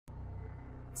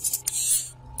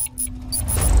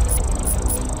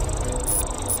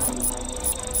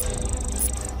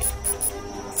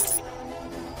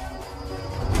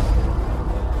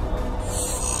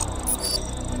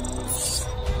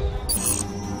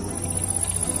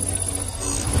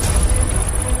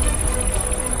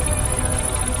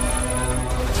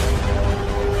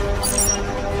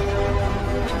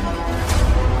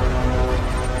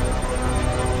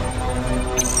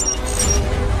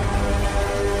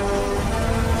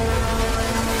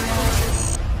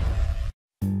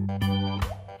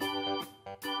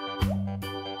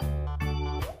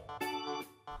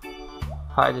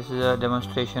Hi, this is a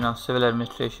demonstration of Civil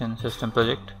Administration System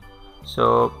project.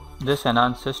 So this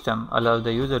enhanced system allows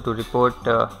the user to report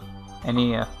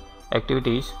any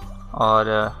activities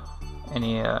or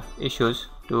any issues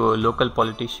to local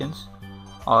politicians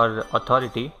or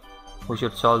authority who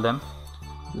should solve them.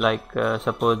 Like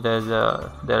suppose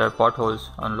there are potholes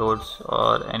on roads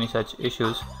or any such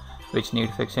issues which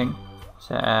need fixing.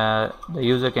 So, the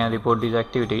user can report these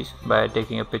activities by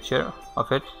taking a picture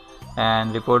of it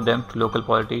and report them to local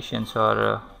politicians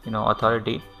or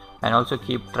authority, and also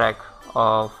keep track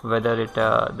of whether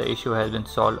the issue has been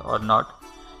solved or not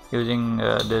using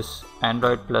this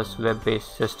Android plus web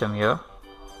based system here.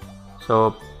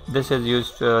 So this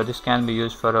can be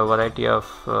used for a variety of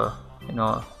in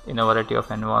a variety of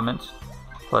environments,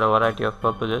 for a variety of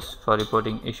purposes, for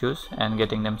reporting issues and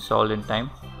getting them solved in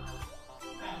time.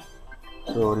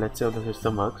 So let's see how the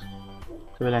system works.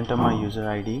 So we'll enter my user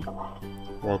ID,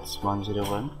 that's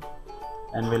 101,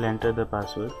 and we'll enter the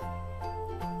password,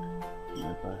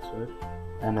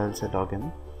 and I'll say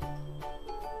login.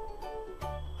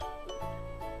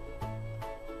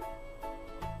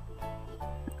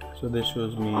 So this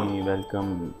shows me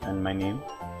welcome and my name,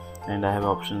 and I have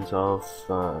options of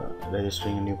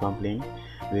registering a new complaint,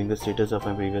 viewing the status of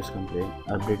my previous complaint,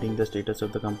 updating the status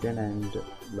of the complaint, and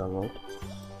log out.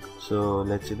 So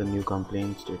let's see the new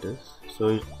complaint status.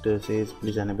 So it says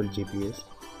please enable GPS.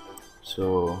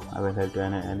 So I will have to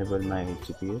enable my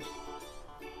GPS,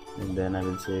 and then I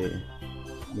will say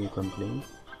new complaint.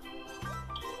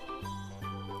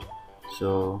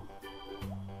 So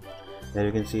there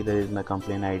you can see there is my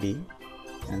complaint ID,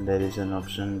 and there is an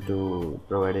option to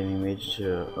provide an image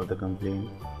of the complaint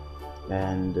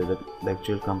and the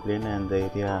actual complaint and the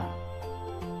area.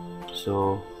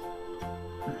 So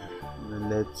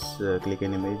let's click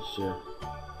an image.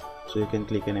 So you can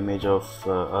click an image of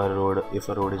a road. If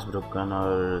a road is broken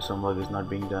or some work is not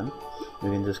being done, you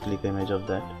can just click an image of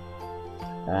that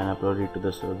and upload it to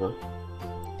the server,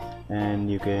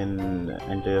 and you can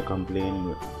enter your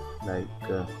complaint. Like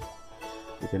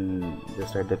you can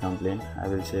just write the complaint. I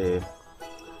will say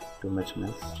too much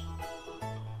mess,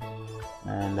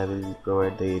 and I will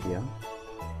provide the area.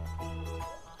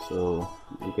 So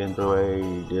you can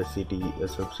provide a city, a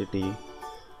sub-city,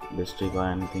 district or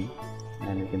anything,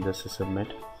 and you can just submit,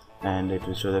 and it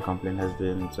will show the complaint has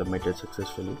been submitted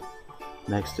successfully.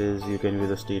 Next is you can view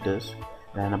the status,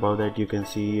 and above that you can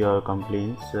see your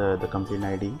complaints, the complaint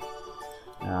ID.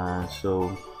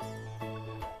 So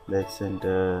let's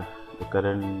enter the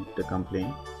current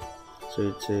complaint. So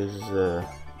it says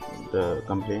the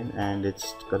complaint and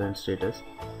its current status.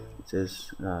 It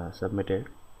says submitted.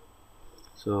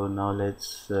 So now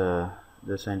let's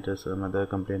just enter some other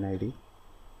complaint ID.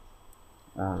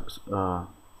 So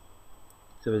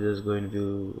we'll just go in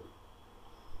view.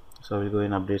 So we'll go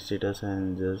in update status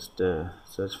and just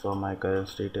search for my current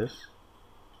status.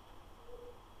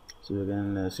 So you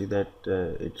can see that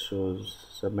it shows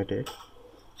submitted.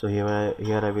 So here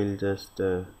I will just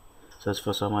search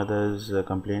for some others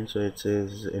complaint. So it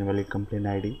says invalid complaint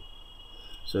ID.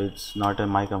 So it's not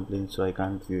my complaint, so I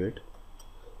can't view it.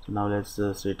 So now let's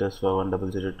status for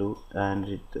 1002, and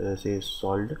it says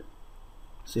solved.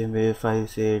 Same way, if I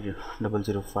say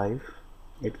 005,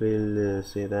 it will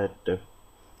say that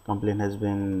complaint has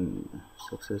been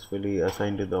successfully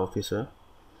assigned to the officer,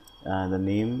 the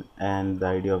name and the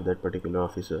ID of that particular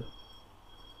officer,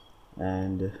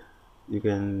 and you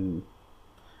can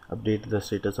update the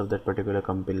status of that particular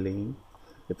complaint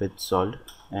if it's solved,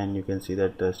 and you can see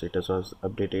that the status was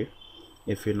updated.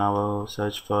 If you now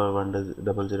search for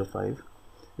 1005,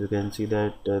 you can see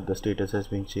that the status has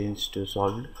been changed to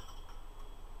solved.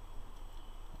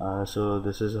 So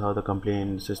this is how the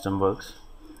complaint system works.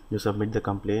 You submit the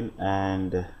complaint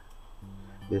and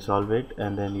they solve it,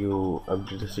 and then you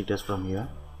update the status from here.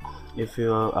 If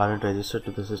you aren't registered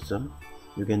to the system,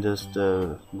 you can just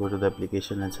go to the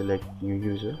application and select new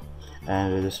user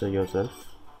and register yourself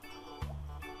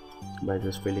by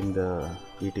just filling the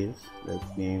details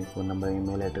like name, phone number,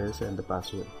 email address and the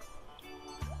password.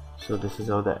 So this is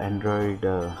how the Android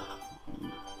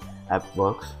app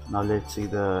works. Now let's see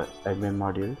the admin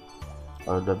module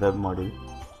or the web module.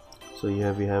 So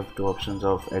here we have two options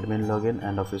of admin login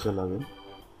and officer login.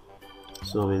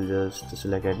 So we'll just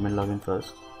select admin login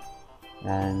first,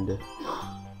 and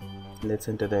let's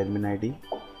enter the admin ID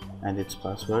and its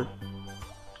password,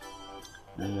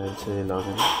 and I'll say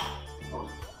login.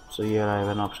 So here I have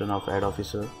an option of add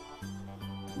officer,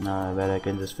 where I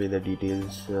can just fill the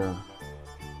details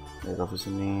like officer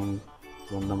name,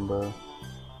 phone number,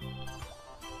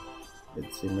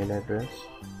 its email address.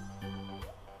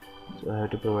 So I have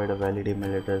to provide a valid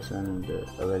email address and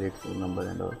a valid phone number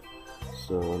and all.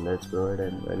 So let's provide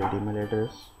an valid email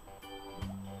address,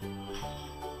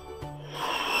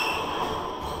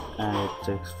 and it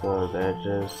checks for the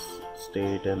address,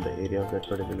 state and the area of that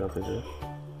particular officer.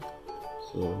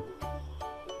 So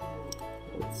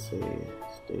let's say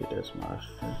state as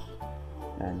Maharashtra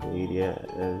and the area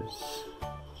is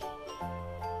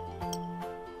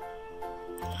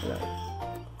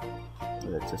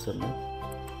let's say submit.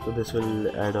 So this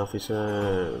will add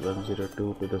officer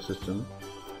 102 to the system.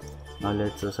 Now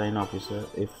let's assign officer.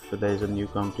 If there is a new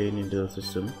complaint into the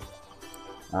system,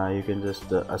 you can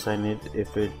just assign it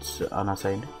if it's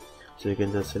unassigned. So you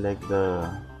can just select the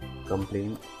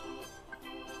complaint,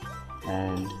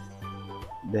 and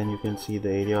then you can see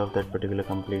the area of that particular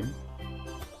complaint.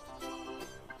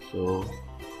 So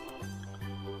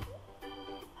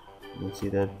you see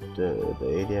that the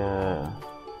area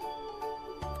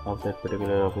of that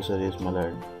particular officer is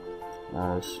Malad,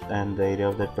 and the area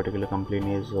of that particular complaint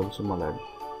is also Malad.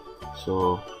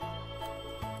 So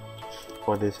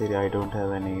for this area I don't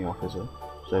have any officer,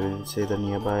 so I will say the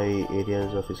nearby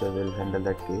areas officer will handle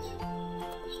that case.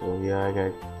 So here I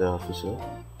get the officer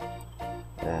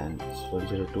and it's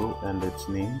 102 and its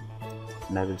name,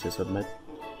 and I will say submit.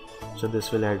 So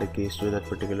this will add a case to that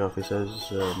particular officer's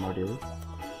module.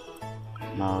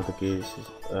 Now the case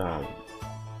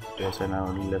yes, and I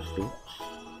only left 2.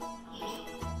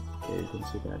 Okay, you can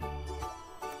see that.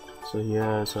 So here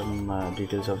are some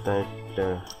details of that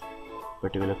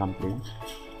particular complaint.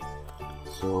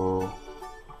 So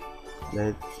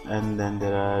and then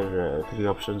there are 3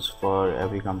 options for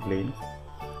every complaint,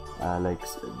 like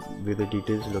with the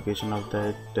details, location of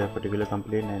that particular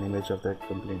complaint and image of that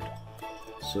complaint.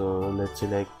 So let's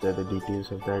select the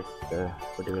details of that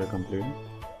particular complaint,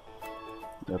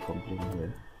 the complaint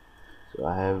here. So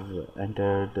I have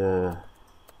entered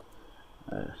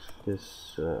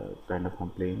this kind of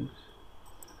complaints.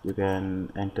 You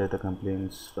can enter the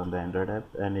complaints from the Android app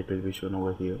and it will be shown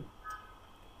over here.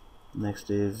 Next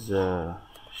is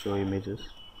show images.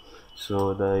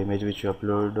 So the image which you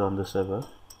upload on the server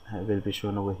will be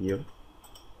shown over here.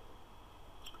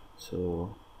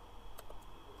 So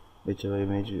whichever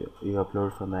image you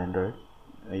upload from the Android,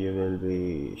 you will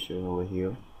be shown over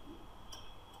here.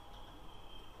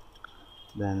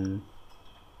 Then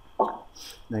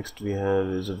next we have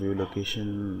is a view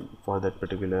location for that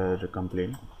particular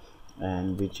complaint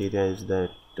and which area is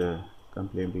that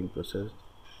complaint being processed.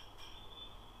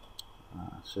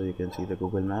 So you can see the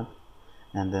Google map,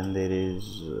 and then there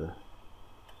is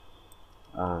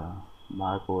a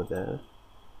mark over there,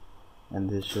 and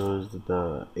this shows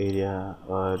the area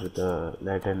or the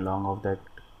lat and long of that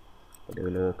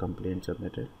particular complaint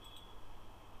submitted.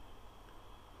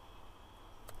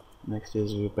 Next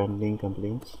is view pending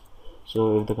complaints.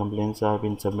 So if the complaints have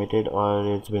been submitted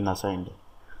or it's been assigned,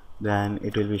 then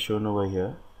it will be shown over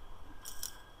here,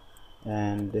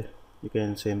 and you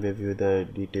can same way view the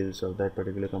details of that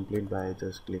particular complaint by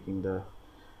just clicking the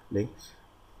links,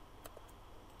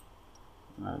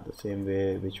 the same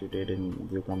way which we did in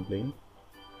view complaint.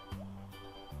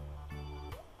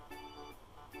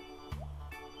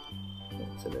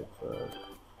 Let's select for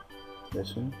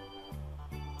this one.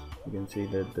 You can see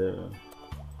that the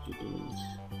details,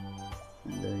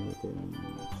 and then you can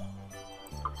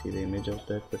see the image of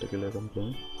that particular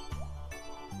complaint.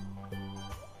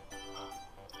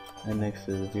 And next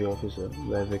is view officer,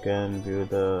 where we can view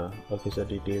the officer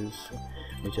details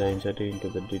which are inserted into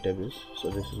the database. So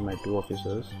this is my 2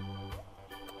 officers,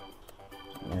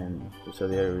 and these are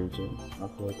their region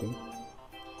of working.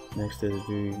 Next is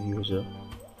view user.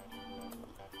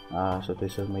 So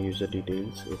this is my user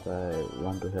details if I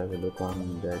want to have a look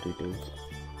on their details.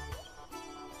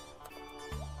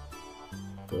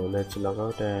 So let's log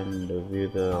out and view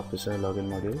the officer login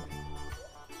module.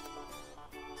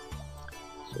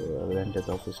 So I will enter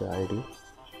the officer ID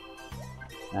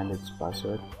and its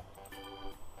password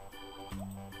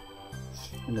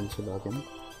and also login.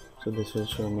 So this will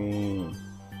show me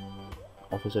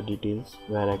officer details,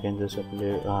 where I can just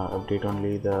update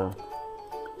only the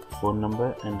phone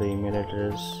number and the email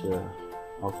address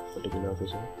of particular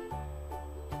officer.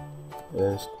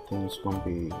 Rest things won't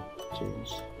be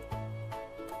changed,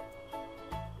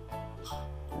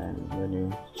 and when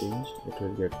you change it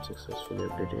will get successfully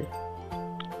updated.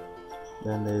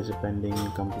 Then there is a pending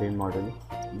complaint model,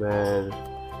 where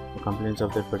the complaints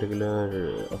of that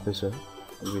particular officer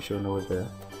will be shown over there.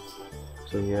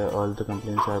 So here all the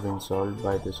complaints have been solved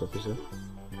by this officer,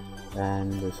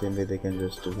 and the same way they can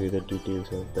just view the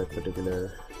details of that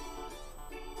particular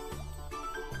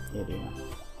area.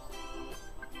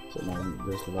 So now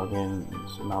just log in.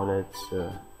 So now let's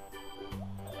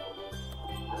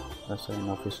assign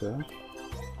officer.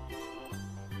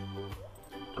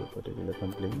 particular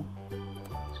complaint.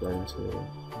 So I will say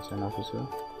it's an officer,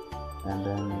 and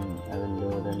then I will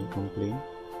load any complaint,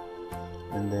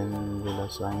 and then we'll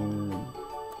assign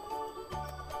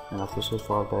an officer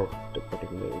for that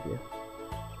particular area.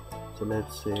 So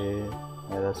let's say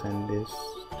I'll assign this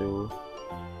to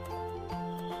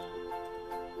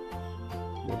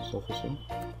this officer,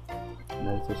 and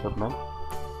I'll say submit,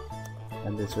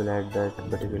 and this will add that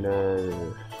particular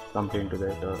complaint to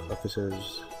that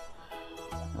officer's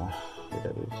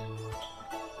database.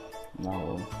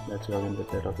 Now let's log in with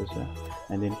that officer,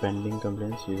 and in pending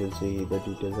complaints you will see the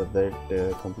details of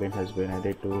that complaint has been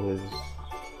added to his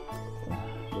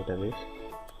database,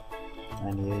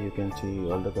 and here you can see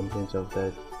all the complaints of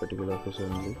that particular officer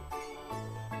only.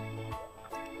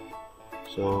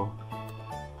 So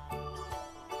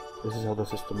this is how the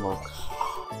system works.